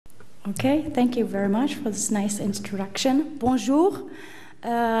Okay, thank you very much for this nice introduction. Bonjour,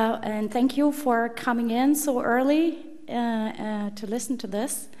 and thank you for coming in so early to listen to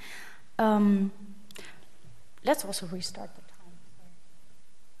this. Let's also restart the time.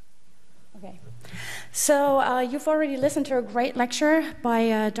 Okay. So you've already listened to a great lecture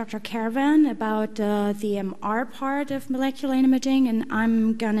by Dr. Caravan about the MR part of molecular imaging, and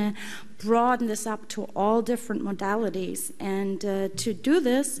I'm going to broaden this up to all different modalities. And to do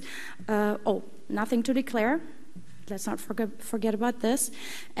this, nothing to declare. Let's not forget about this.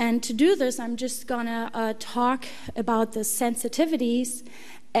 And to do this, I'm just going to talk about the sensitivities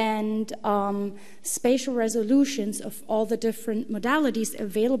and spatial resolutions of all the different modalities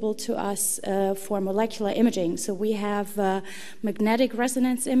available to us for molecular imaging. So we have magnetic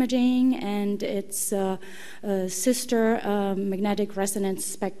resonance imaging and its sister magnetic resonance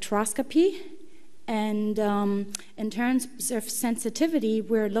spectroscopy. And in terms of sensitivity,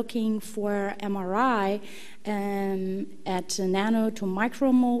 we're looking for MRI at nano to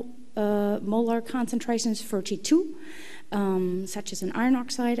micromolar concentrations for T2. Such as an iron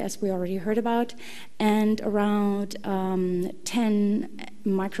oxide, as we already heard about, and around 10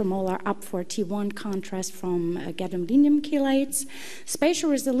 micromolar up for T1 contrast from gadolinium chelates. Spatial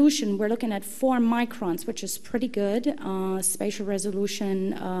resolution, we're looking at 4 microns, which is pretty good. Spatial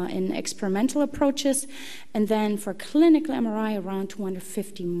resolution in experimental approaches, and then for clinical MRI, around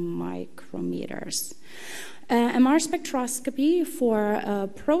 250 micrometers. MR spectroscopy for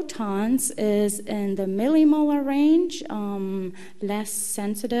protons is in the millimolar range, less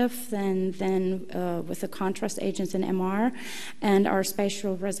sensitive than with the contrast agents in MR, and our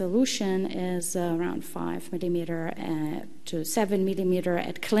spatial resolution is around 5 millimeter to 7 millimeter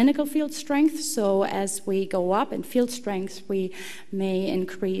at clinical field strength. So as we go up in field strength, we may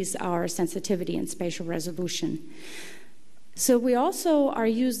increase our sensitivity and spatial resolution. So we also are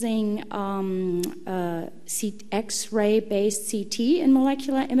using X-ray-based CT in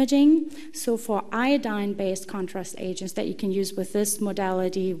molecular imaging. So for iodine-based contrast agents that you can use with this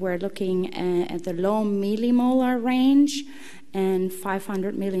modality, we're looking at the low millimolar range and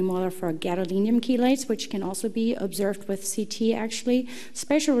 500 millimolar for gadolinium chelates, which can also be observed with CT actually.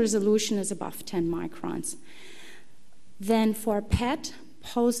 Spatial resolution is above 10 microns. Then for PET,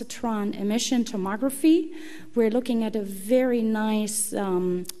 positron emission tomography, we're looking at a very nice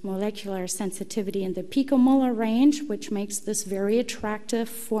molecular sensitivity in the picomolar range, which makes this very attractive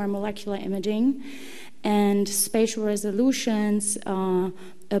for molecular imaging, and spatial resolutions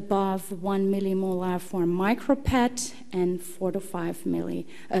above 1 millimolar for micropet and 4 to 5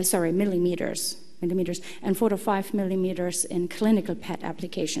 millimeters, and 4 to 5 millimeters in clinical PET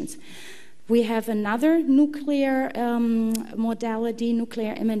applications. We have another nuclear modality,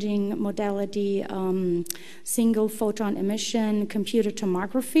 nuclear imaging modality, single photon emission computer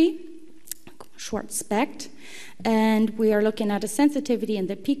tomography, short SPECT. And we are looking at a sensitivity in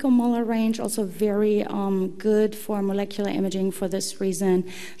the picomolar range, also very good for molecular imaging for this reason.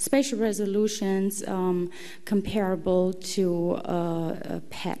 Spatial resolutions comparable to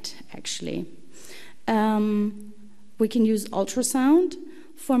PET, actually. We can use ultrasound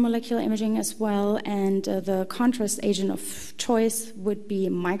for molecular imaging as well, and the contrast agent of choice would be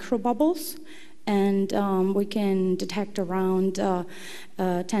microbubbles, and we can detect around 10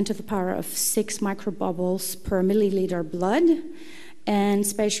 to the power of 6 microbubbles per milliliter blood, and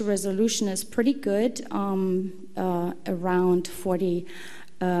spatial resolution is pretty good, around 40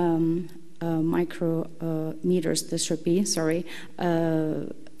 micrometers, this should be,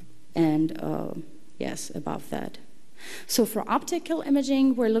 yes, above that. So for optical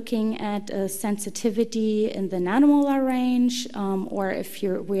imaging, we're looking at sensitivity in the nanomolar range, or if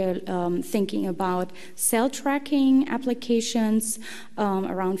we're thinking about cell tracking applications,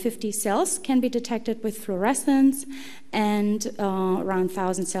 around 50 cells can be detected with fluorescence, and around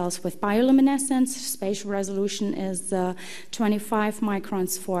 1,000 cells with bioluminescence. Spatial resolution is 25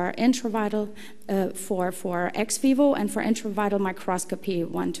 microns for intravital, for ex vivo, and for intravital microscopy,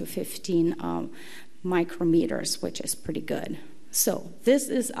 1 to 15 micrometers, which is pretty good. So this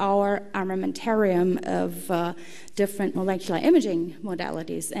is our armamentarium of different molecular imaging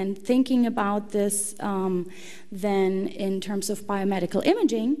modalities. And thinking about this then in terms of biomedical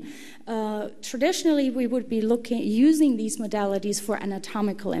imaging, traditionally we would be using these modalities for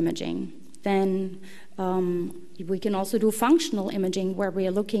anatomical imaging. Then we can also do functional imaging, where we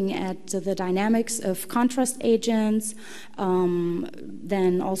are looking at the dynamics of contrast agents,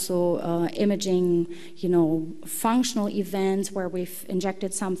 then also imaging, functional events where we've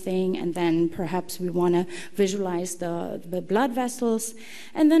injected something, and then perhaps we want to visualize the blood vessels.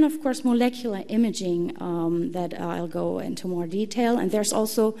 And then, of course, molecular imaging that I'll go into more detail. And there's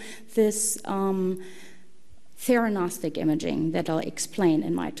also this theranostic imaging that I'll explain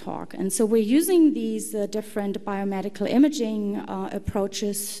in my talk. And so we're using these different biomedical imaging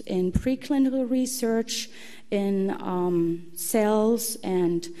approaches in preclinical research, in cells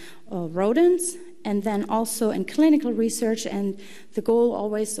and rodents, and then also in clinical research. And the goal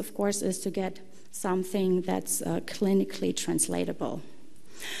always, of course, is to get something that's clinically translatable.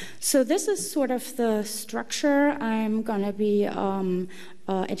 So this is sort of the structure I'm going to be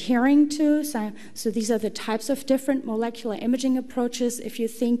adhering to. So these are the types of different molecular imaging approaches. If you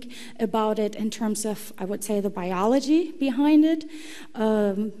think about it in terms of, I would say, the biology behind it,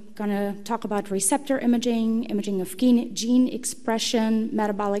 going to talk about receptor imaging, imaging of gene expression,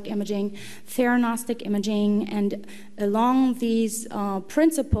 metabolic imaging, theranostic imaging, and along these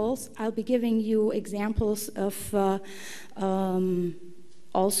principles, I'll be giving you examples of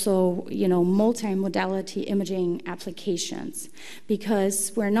also, multimodality imaging applications,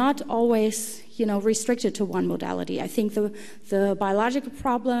 because we're not always, restricted to one modality. I think the biological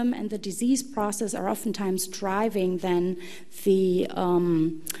problem and the disease process are oftentimes driving then the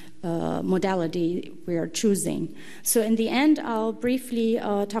modality we are choosing. So in the end, I'll briefly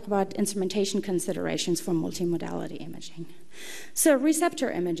talk about instrumentation considerations for multimodality imaging. So receptor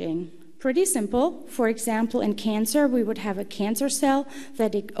imaging. Pretty simple. For example, in cancer, we would have a cancer cell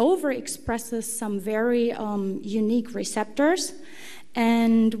that overexpresses some very unique receptors,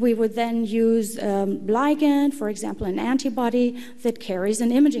 and we would then use a ligand, for example, an antibody that carries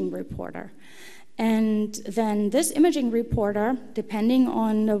an imaging reporter. And then this imaging reporter, depending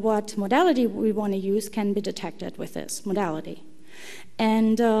on what modality we want to use, can be detected with this modality.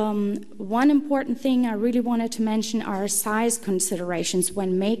 And one important thing I really wanted to mention are size considerations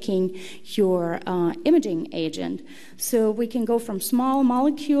when making your imaging agent. So we can go from small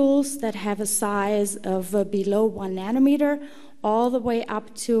molecules that have a size of below 1 nanometer all the way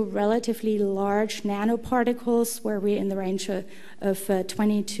up to relatively large nanoparticles, where we're in the range of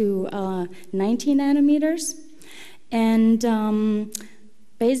 20 to 90 nanometers. And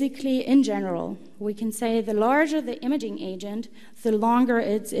basically, in general, we can say the larger the imaging agent, the longer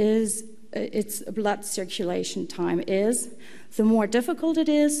its blood circulation time is, the more difficult it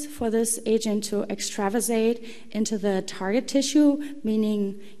is for this agent to extravasate into the target tissue,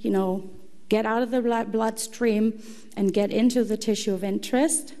 meaning, get out of the bloodstream and get into the tissue of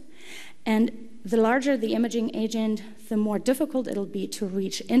interest. And the larger the imaging agent, the more difficult it'll be to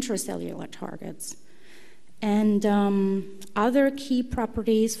reach intracellular targets. And other key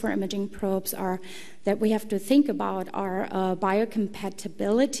properties for imaging probes are that we have to think about are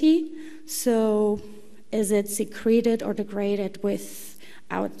biocompatibility. So is it secreted or degraded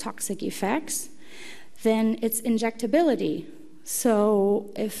without toxic effects? Then its injectability.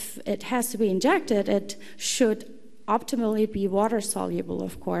 So if it has to be injected, it should optimally be water soluble,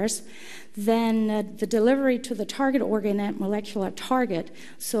 of course. Then the delivery to the target organ and molecular target.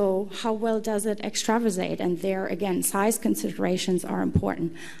 So how well does it extravasate? And there, again, size considerations are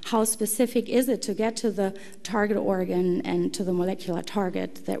important. How specific is it to get to the target organ and to the molecular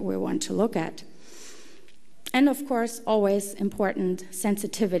target that we want to look at? And of course, always important,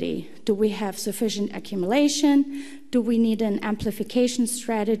 sensitivity. Do we have sufficient accumulation? Do we need an amplification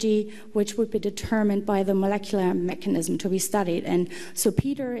strategy, which would be determined by the molecular mechanism to be studied? And so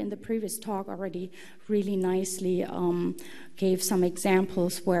Peter, in the previous talk, already really nicely gave some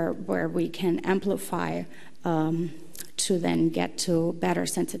examples where we can amplify to then get to better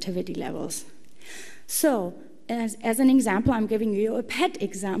sensitivity levels. So, as an example, I'm giving you a PET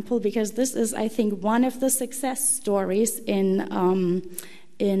example, because this is, I think, one of the success stories in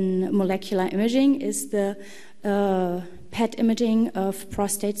molecular imaging is the PET imaging of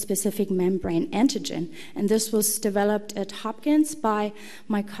prostate-specific membrane antigen. And this was developed at Hopkins by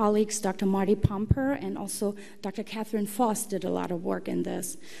my colleagues, Dr. Marty Pomper, and also Dr. Catherine Foss did a lot of work in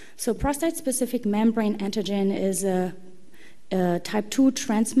this. So prostate-specific membrane antigen is a type 2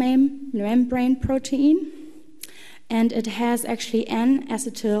 transmembrane protein. And it has actually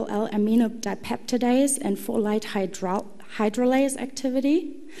N-acetyl L-aminodipeptidase and folate hydrolase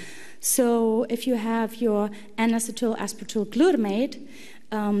activity. So if you have your N-acetyl aspartyl glutamate,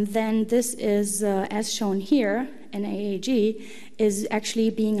 then this is, as shown here, NAAG, is actually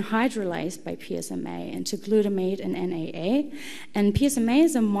being hydrolyzed by PSMA into glutamate and NAA. And PSMA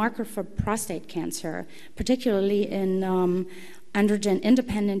is a marker for prostate cancer, particularly in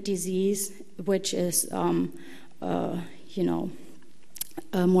androgen-independent disease, which is, you know,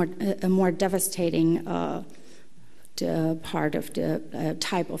 a more devastating part of the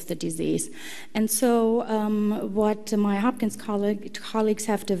type of the disease. And so what my Hopkins colleagues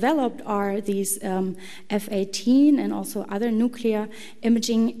have developed are these F-18 and also other nuclear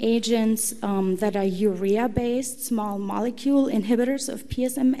imaging agents that are urea-based small molecule inhibitors of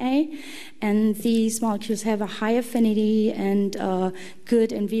PSMA. And these molecules have a high affinity and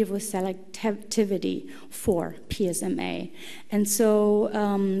good in vivo selectivity for PSMA. And so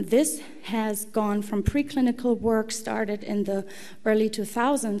this has gone from preclinical work started in the early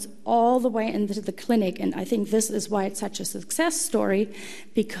 2000s all the way into the clinic. And I think this is why it's such a success story,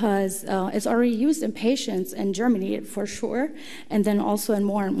 because it's already used in patients in Germany for sure, and then also in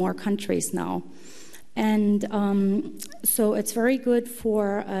more and more countries now. And so it's very good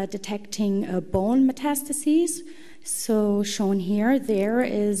for detecting bone metastases. So shown here, there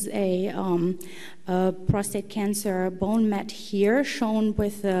is a prostate cancer bone met here, shown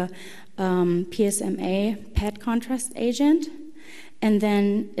with the PSMA PET contrast agent. And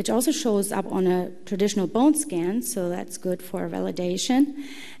then it also shows up on a traditional bone scan, so that's good for validation.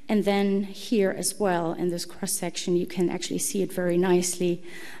 And then here as well, in this cross-section, you can actually see it very nicely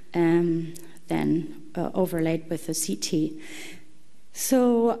then overlaid with the CT.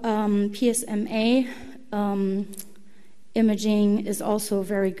 So PSMA imaging is also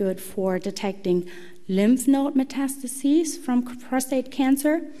very good for detecting lymph node metastases from prostate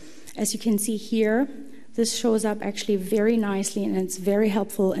cancer. As you can see here, this shows up actually very nicely, and it's very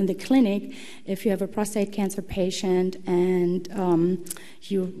helpful in the clinic if you have a prostate cancer patient and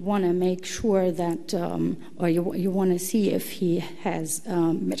you want to make sure that, or you want to see if he has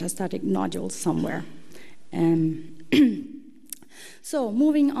metastatic nodules somewhere. So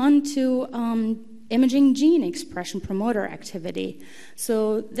moving on to imaging gene expression promoter activity.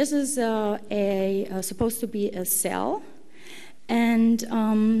 So this is supposed to be a cell.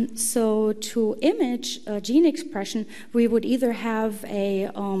 And so to image gene expression, we would either have a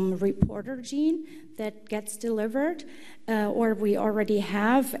reporter gene that gets delivered, or we already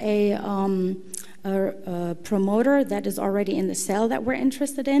have a promoter that is already in the cell that we're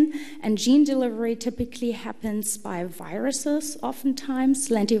interested in. And gene delivery typically happens by viruses, oftentimes,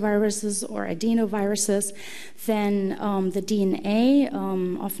 lentiviruses or adenoviruses. Then the DNA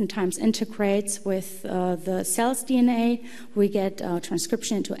oftentimes integrates with the cell's DNA. We get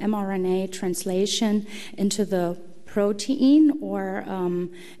transcription into mRNA, translation into the protein or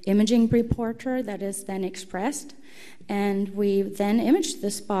imaging reporter that is then expressed. And we then image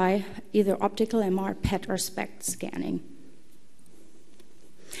this by either optical MR, PET, or SPECT scanning.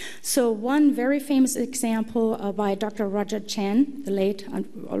 So one very famous example by Dr. Roger Chen, the late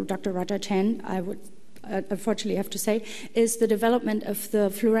Dr. Roger Chen, I would unfortunately have to say, is the development of the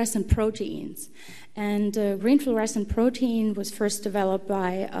fluorescent proteins. And green fluorescent protein was first developed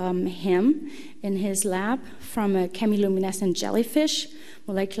by him in his lab from a chemiluminescent jellyfish,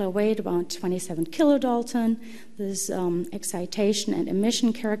 molecular weight about 27 kilodalton, this excitation and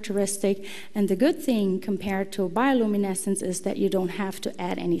emission characteristic. And the good thing compared to bioluminescence is that you don't have to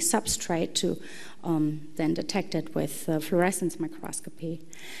add any substrate to then detect it with fluorescence microscopy.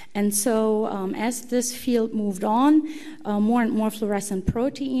 And so as this field moved on, more and more fluorescent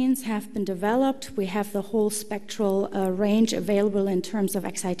proteins have been developed. We have the whole spectral range available in terms of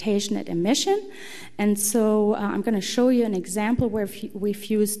excitation and emission. And so I'm going to show you an example where we've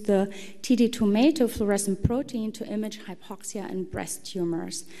used the TD tomato fluorescent protein to image hypoxia in breast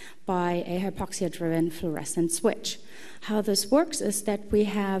tumors by a hypoxia-driven fluorescent switch. How this works is that we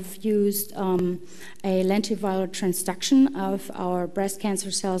have used a lentiviral transduction of our breast cancer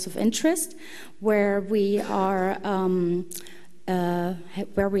cells of interest, where we are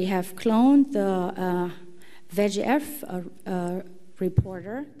where we have cloned the VEGF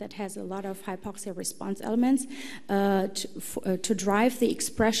reporter that has a lot of hypoxia response elements to drive the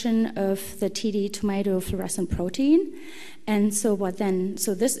expression of the TD tomato fluorescent protein. And so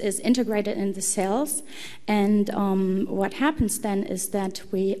so this is integrated in the cells, and what happens then is that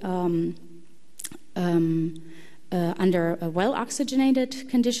we under well-oxygenated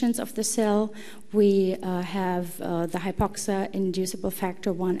conditions of the cell, we have the hypoxia-inducible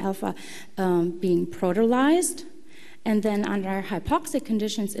factor 1 alpha being proteolyzed. And then under hypoxic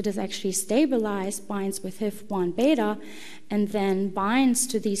conditions, it is actually stabilized, binds with HIF-1 beta, and then binds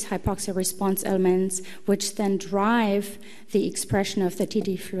to these hypoxia response elements, which then drive the expression of the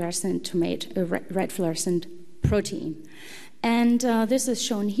TD fluorescent tomato, red fluorescent protein. And this is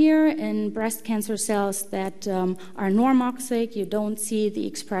shown here in breast cancer cells that are normoxic. You don't see the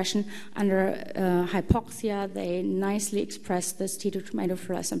expression under hypoxia. They nicely express this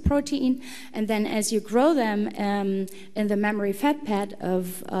T2-tomato-fluorescent protein. And then as you grow them in the memory fat pad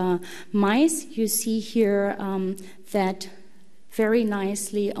of mice, you see here that very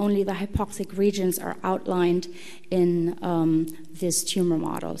nicely only the hypoxic regions are outlined in this tumor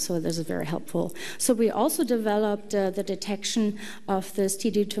model. So this is very helpful. So we also developed the detection of this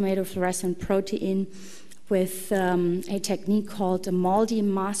T2-tomato-fluorescent protein with a technique called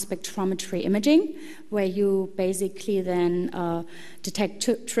multi-mass spectrometry imaging, where you basically then detect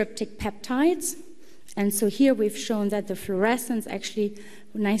tryptic peptides. And so here we've shown that the fluorescence actually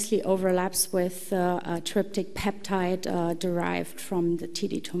nicely overlaps with a tryptic peptide derived from the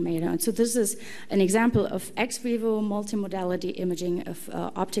TD tomato. And so this is an example of ex vivo multimodality imaging of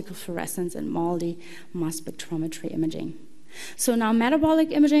optical fluorescence and multi-mass spectrometry imaging. So now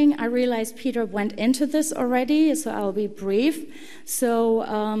metabolic imaging, I realize Peter went into this already, so I'll be brief. So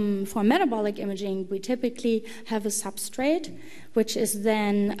for metabolic imaging, we typically have a substrate, which is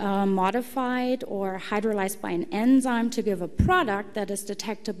then modified or hydrolyzed by an enzyme to give a product that is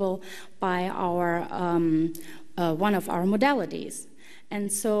detectable by our one of our modalities.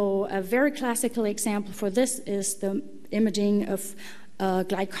 And so a very classical example for this is the imaging of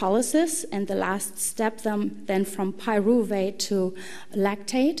glycolysis, and the last step then from pyruvate to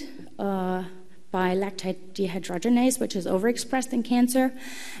lactate by lactate dehydrogenase, which is overexpressed in cancer.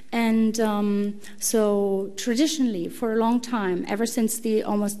 And so traditionally, for a long time, ever since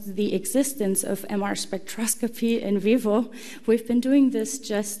almost the existence of MR spectroscopy in vivo, we've been doing this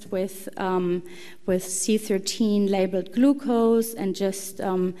just with C13 labeled glucose and just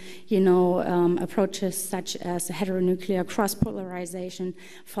approaches such as heteronuclear cross-polarization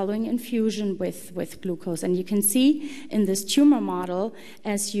following infusion with glucose. And you can see in this tumor model,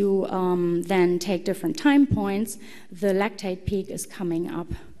 as you then take different time points, the lactate peak is coming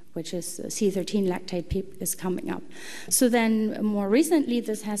up, which is C13 lactate peak is coming up. So then more recently,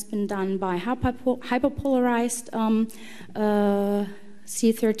 this has been done by hyperpolarized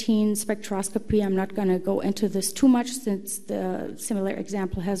C13 spectroscopy. I'm not going to go into this too much since the similar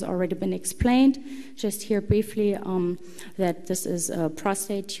example has already been explained. Just here briefly that this is a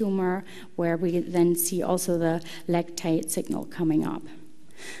prostate tumor where we then see also the lactate signal coming up.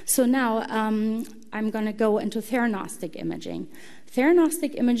 So now I'm going to go into theranostic imaging.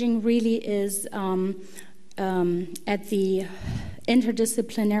 Theranostic imaging really is at the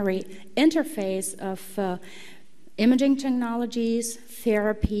interdisciplinary interface of imaging technologies,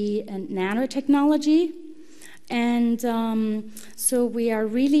 therapy, and nanotechnology. And so we are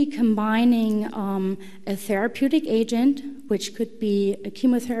really combining a therapeutic agent, which could be a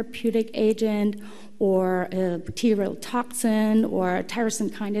chemotherapeutic agent or a bacterial toxin or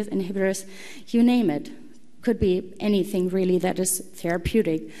tyrosine kinase inhibitors, you name it. Could be anything really that is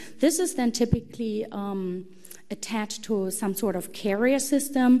therapeutic. This is then typically attached to some sort of carrier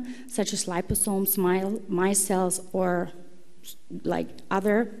system, such as liposomes, micelles, or like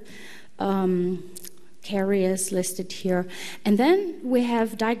other carriers listed here. And then we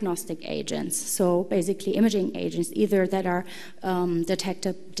have diagnostic agents, so basically imaging agents, either that are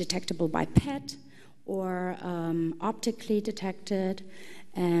detectable by PET or optically detected,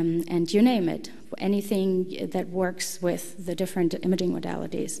 and you name it, anything that works with the different imaging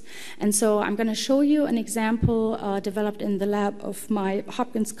modalities. And so I'm going to show you an example developed in the lab of my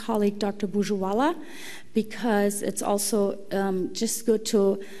Hopkins colleague, Dr. Bourgeois, because it's also just good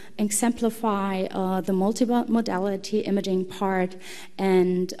to exemplify the multimodality imaging part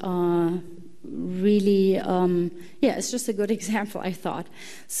and really, it's just a good example, I thought.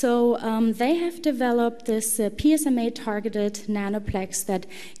 So they have developed this PSMA-targeted nanoplex that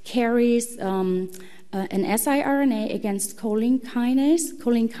carries an siRNA against choline kinase.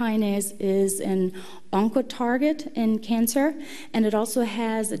 Choline kinase is an oncotarget in cancer, and it also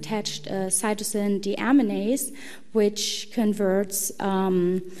has attached cytosine deaminase, which converts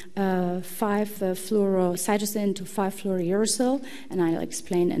 5-fluorocytosine to 5-fluorouracil, and I'll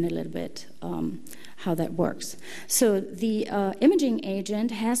explain in a little bit how that works. So the imaging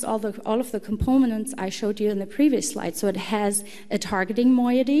agent has all of the components I showed you in the previous slide. So it has a targeting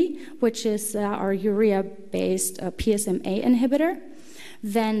moiety, which is our urea-based PSMA inhibitor.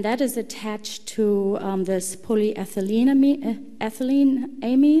 Then that is attached to this polyethyleneamine,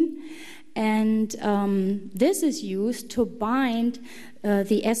 and this is used to bind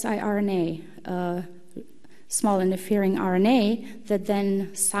the siRNA, small interfering RNA, that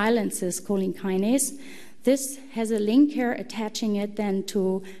then silences choline kinase. This has a link here attaching it then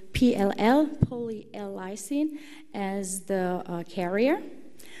to PLL, poly-L-lysine, as the carrier,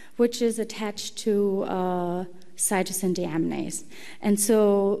 which is attached to cytosine deaminase. And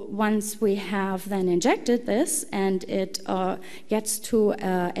so once we have then injected this and it gets to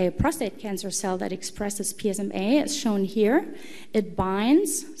a prostate cancer cell that expresses PSMA, as shown here, it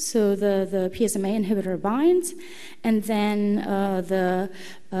binds, so the PSMA inhibitor binds, and then the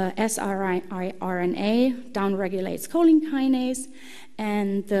siRNA downregulates choline kinase,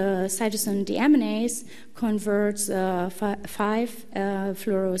 and the cytosine deaminase converts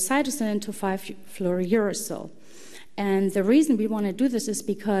 5-fluorocytosine to 5-fluorouracil. And the reason we want to do this is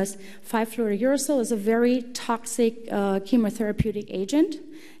because 5-fluorouracil is a very toxic chemotherapeutic agent,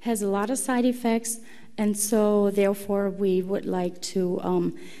 has a lot of side effects, and so therefore we would like to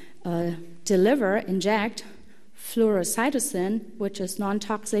inject fluorocytosine, which is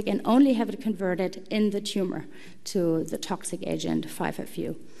non-toxic, and only have it converted in the tumor to the toxic agent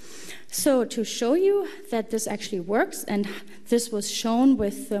 5-FU. So to show you that this actually works, and this was shown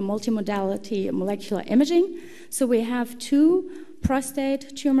with the multimodality molecular imaging, so we have two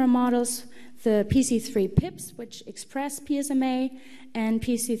prostate tumor models, the PC3 PIPs, which express PSMA, and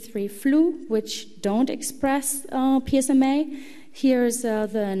PC3-Flu, which don't express PSMA. Here's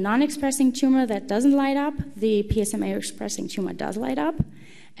the non-expressing tumor that doesn't light up. The PSMA-expressing tumor does light up.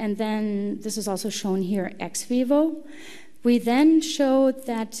 And then this is also shown here ex vivo. We then showed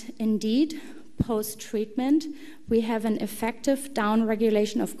that indeed, post-treatment, we have an effective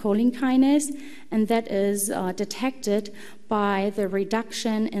downregulation of choline kinase, and that is detected by the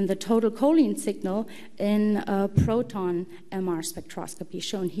reduction in the total choline signal in proton MR spectroscopy,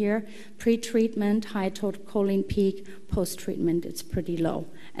 shown here. Pre-treatment, high total choline peak. Post-treatment, it's pretty low.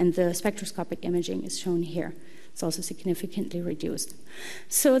 And the spectroscopic imaging is shown here. It's also significantly reduced.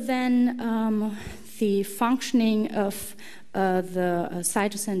 So then the functioning of the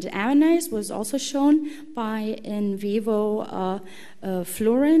cytosine deaminase was also shown by in vivo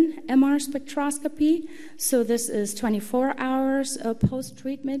fluorine MR spectroscopy. So this is 24 hours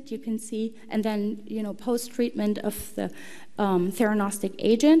post-treatment, you can see, and then post-treatment of the theranostic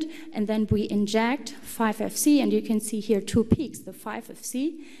agent, and then we inject 5-FC, and you can see here two peaks, the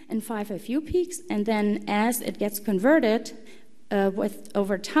 5-FC and 5-FU peaks, and then as it gets converted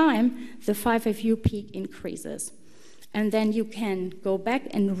over time, the 5-FU peak increases. And then you can go back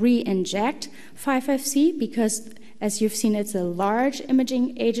and re-inject 5-FC because, as you've seen, it's a large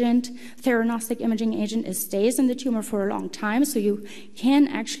imaging agent, theranostic imaging agent. It stays in the tumor for a long time, so you can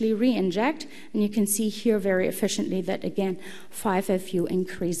actually re-inject, and you can see here very efficiently that, again, 5-FU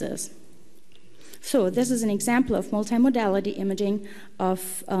increases. So this is an example of multimodality imaging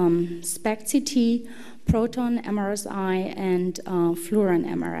of SPECT-CT, proton MRSI, and fluorine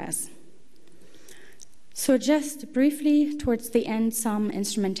MRS. So just briefly, towards the end, some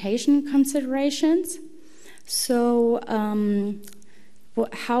instrumentation considerations. So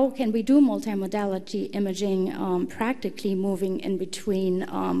how can we do multimodality imaging practically moving in between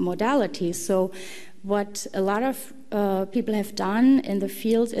modalities? So what a lot of people have done in the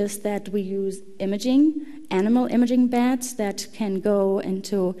field is that we use imaging, animal imaging beds that can go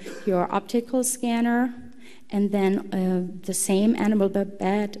into your optical scanner, and then the same animal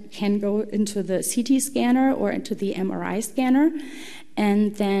bed can go into the CT scanner or into the MRI scanner.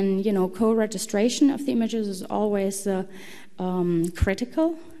 And then, co-registration of the images is always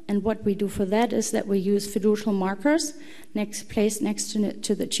critical. And what we do for that is that we use fiducial markers placed next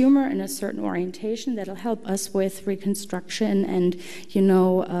to the tumor in a certain orientation that'll help us with reconstruction and,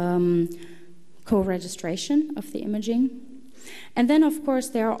 co-registration of the imaging. And then, of course,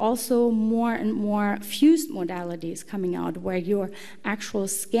 there are also more and more fused modalities coming out where your actual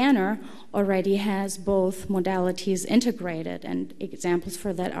scanner already has both modalities integrated. And examples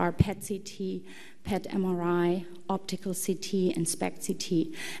for that are PET-CT, PET-MRI, optical CT, and SPECT-CT.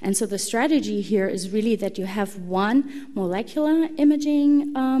 And so the strategy here is really that you have one molecular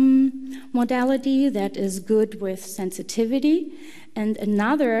imaging modality that is good with sensitivity, and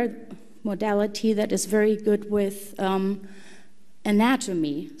another modality that is very good with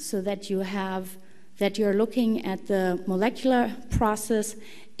anatomy, so that you're looking at the molecular process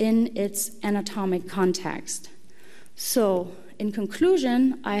in its anatomic context. So in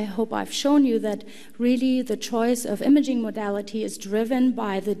conclusion, I hope I've shown you that really the choice of imaging modality is driven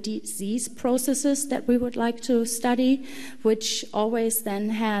by the disease processes that we would like to study, which always then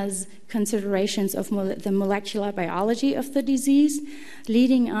has considerations of the molecular biology of the disease,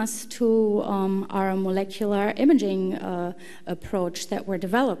 leading us to our molecular imaging approach that we're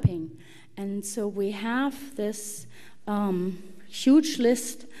developing. And so we have this huge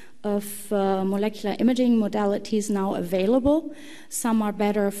list of molecular imaging modalities now available. Some are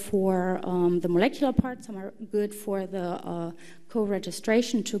better for the molecular part, some are good for the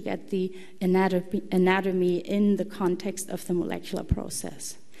co-registration to get the anatomy in the context of the molecular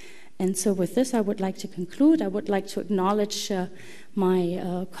process. And so with this, I would like to conclude. I would like to acknowledge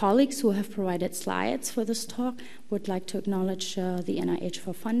my colleagues who have provided slides for this talk. Would like to acknowledge the NIH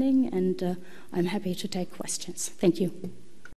for funding, and I'm happy to take questions. Thank you.